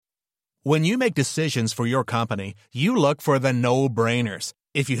When you make decisions for your company, you look for the no-brainers.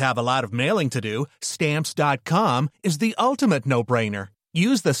 If you have a lot of mailing to do, Stamps.com is the ultimate no-brainer.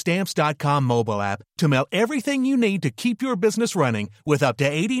 Use the Stamps.com mobile app to mail everything you need to keep your business running with up to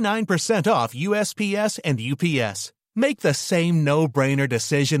 89% off USPS and UPS. Make the same no-brainer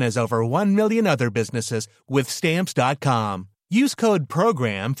decision as over 1 million other businesses with Stamps.com. Use code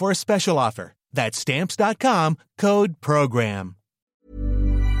PROGRAM for a special offer. That's Stamps.com, code PROGRAM.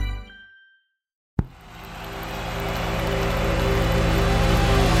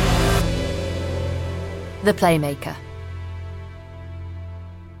 The Playmaker.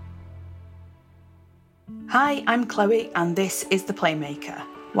 Hi, I'm Chloe, and this is The Playmaker.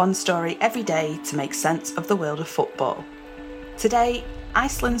 One story every day to make sense of the world of football. Today,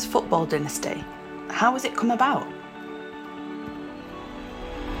 Iceland's football dynasty. How has it come about?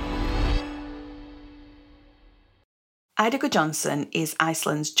 Eidur Gudjohnsen is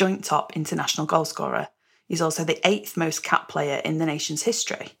Iceland's joint top international goalscorer. He's also the 8th most capped player in the nation's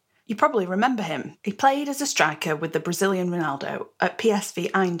history. You probably remember him. He played as a striker with the Brazilian Ronaldo at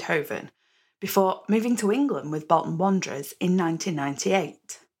PSV Eindhoven before moving to England with Bolton Wanderers in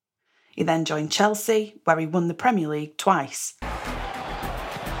 1998. He then joined Chelsea, where he won the Premier League twice.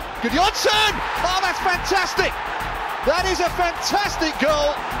 Gudjohnsen! Oh, that's fantastic! That is a fantastic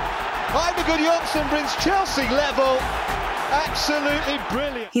goal! Eidur Gudjohnsen brings Chelsea level. Absolutely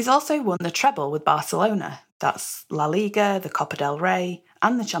brilliant. He's also won the treble with Barcelona. That's La Liga, the Copa del Rey,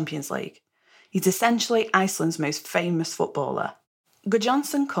 and the Champions League. He's essentially Iceland's most famous footballer.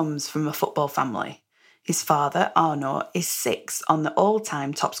 Gudjohnsen comes from a football family. His father, Arnór, is 6th on the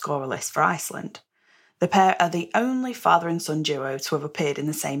all-time top scorer list for Iceland. The pair are the only father and son duo to have appeared in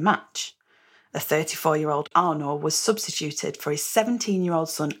the same match. The 34-year-old Arnór was substituted for his 17-year-old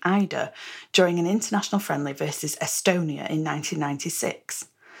son Eidur during an international friendly versus Estonia in 1996.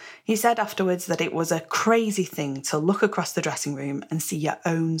 He said afterwards that it was a crazy thing to look across the dressing room and see your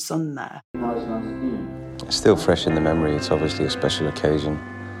own son there. It's still fresh in the memory. It's obviously a special occasion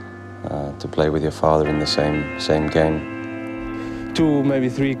to play with your father in the same game. 2, maybe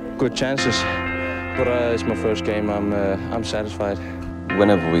 3 good chances, but it's my first game. I'm satisfied.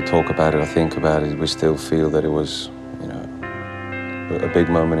 Whenever we talk about it or think about it, we still feel that it was, a big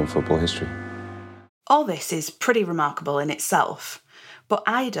moment in football history. All this is pretty remarkable in itself, but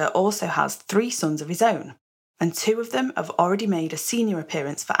Eidur also has 3 sons of his own, and 2 of them have already made a senior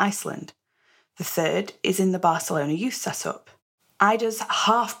appearance for Iceland. The 3rd is in the Barcelona youth setup. Eidur's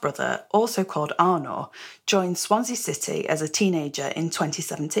half-brother, also called Arnór, joined Swansea City as a teenager in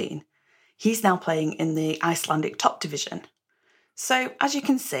 2017. He's now playing in the Icelandic top division. So, as you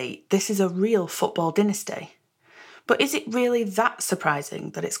can see, this is a real football dynasty. But is it really that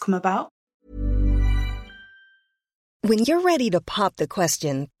surprising that it's come about? When you're ready to pop the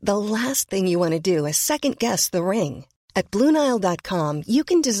question, the last thing you want to do is second-guess the ring. At BlueNile.com, you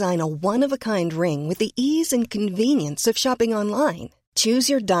can design a one-of-a-kind ring with the ease and convenience of shopping online. Choose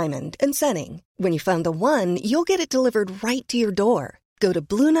your diamond and setting. When you find the one, you'll get it delivered right to your door. Go to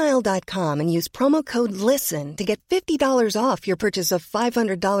BlueNile.com and use promo code LISTEN to get $50 off your purchase of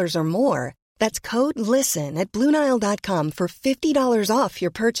 $500 or more. That's code LISTEN at BlueNile.com for $50 off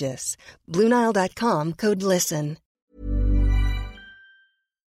your purchase. BlueNile.com, code LISTEN.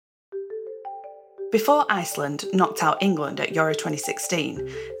 Before Iceland knocked out England at Euro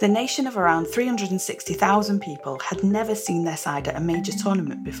 2016, the nation of around 360,000 people had never seen their side at a major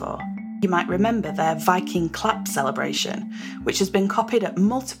tournament before. You might remember their Viking clap celebration, which has been copied at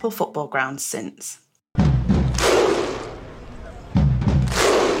multiple football grounds since.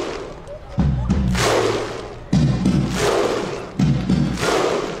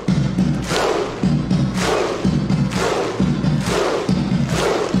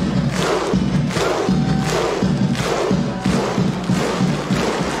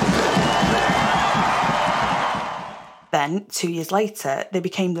 Then, 2 years later, they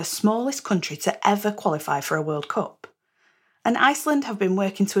became the smallest country to ever qualify for a World Cup. And Iceland have been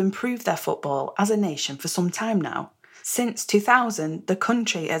working to improve their football as a nation for some time now. Since 2000, the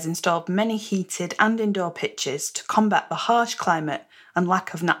country has installed many heated and indoor pitches to combat the harsh climate and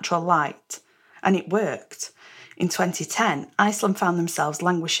lack of natural light. And it worked. In 2010, Iceland found themselves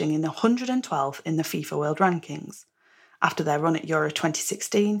languishing in the 112th in the FIFA World Rankings. After their run at Euro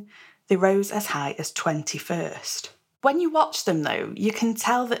 2016, they rose as high as 21st. When you watch them, though, you can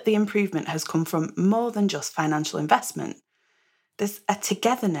tell that the improvement has come from more than just financial investment. There's a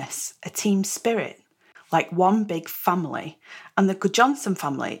togetherness, a team spirit, like one big family, and the Gudjohnsen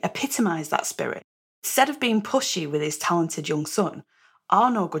family epitomise that spirit. Instead of being pushy with his talented young son,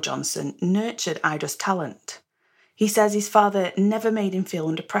 Arnór Gudjohnsen nurtured Eidur's talent. He says his father never made him feel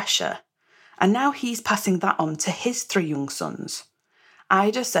under pressure. and now he's passing that on to his 3 young sons.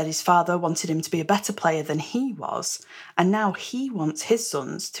 Ida said his father wanted him to be a better player than he was, and now he wants his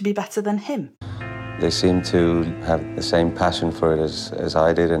sons to be better than him. They seem to have the same passion for it as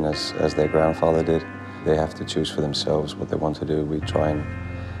I did and as their grandfather did. They have to choose for themselves what they want to do. We try and,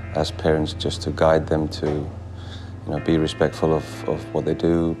 as parents, just to guide them to be respectful of what they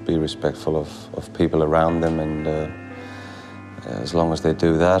do, be respectful of people around them, and as long as they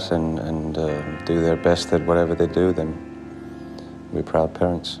do that and do their best at whatever they do, then we're proud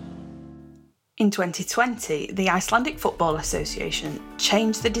parents. In 2020, the Icelandic Football Association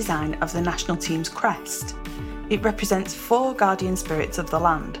changed the design of the national team's crest. It represents 4 guardian spirits of the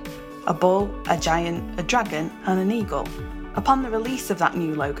land: a bull, a giant, a dragon, and an eagle. Upon the release of that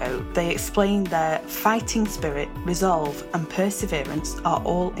new logo, they explained their fighting spirit, resolve, and perseverance are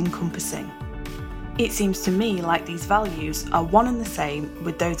all-encompassing. It seems to me like these values are one and the same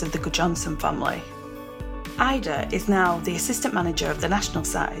with those of the Gudjohnsen family. Ida is now the assistant manager of the national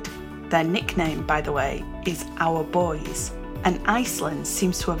side. Their nickname, by the way, is Our Boys, and Iceland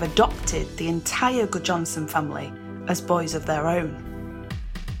seems to have adopted the entire Gudjohnsen family as boys of their own.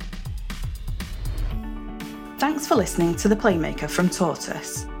 Thanks for listening to The Playmaker from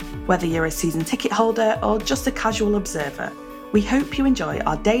Tortoise. Whether you're a season ticket holder or just a casual observer, we hope you enjoy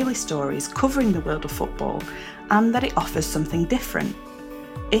our daily stories covering the world of football and that it offers something different.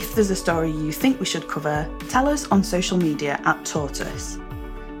 If there's a story you think we should cover, tell us on social media at Tortoise.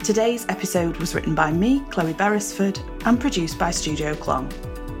 Today's episode was written by me, Chloe Beresford, and produced by Studio Clong.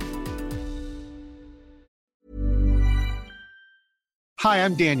 Hi,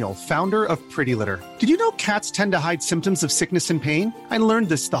 I'm Daniel, founder of Pretty Litter. Did you know cats tend to hide symptoms of sickness and pain? I learned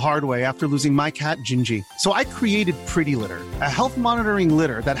this the hard way after losing my cat, Gingy. So I created Pretty Litter, a health monitoring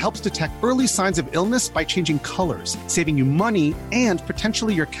litter that helps detect early signs of illness by changing colors, saving you money and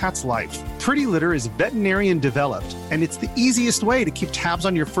potentially your cat's life. Pretty Litter is veterinarian developed, and it's the easiest way to keep tabs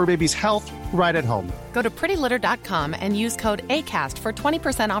on your fur baby's health right at home. Go to prettylitter.com and use code ACAST for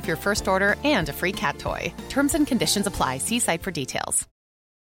 20% off your first order and a free cat toy. Terms and conditions apply. See site for details.